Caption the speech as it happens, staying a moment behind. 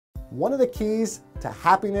One of the keys to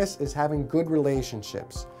happiness is having good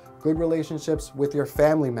relationships. Good relationships with your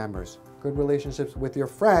family members, good relationships with your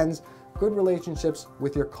friends, good relationships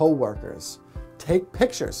with your coworkers. Take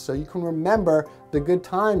pictures so you can remember the good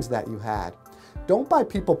times that you had. Don't buy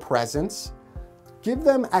people presents. Give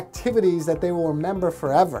them activities that they will remember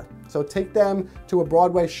forever. So take them to a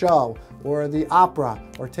Broadway show or the opera,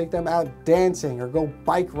 or take them out dancing or go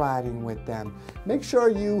bike riding with them. Make sure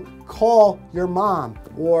you call your mom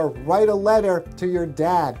or write a letter to your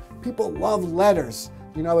dad. People love letters.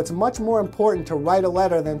 You know, it's much more important to write a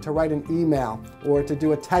letter than to write an email or to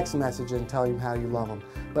do a text message and tell you how you love them.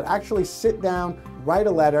 But actually sit down, write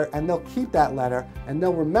a letter, and they'll keep that letter and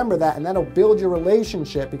they'll remember that, and that'll build your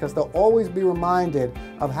relationship because they'll always be reminded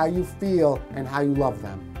of how you feel and how you love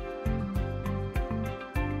them.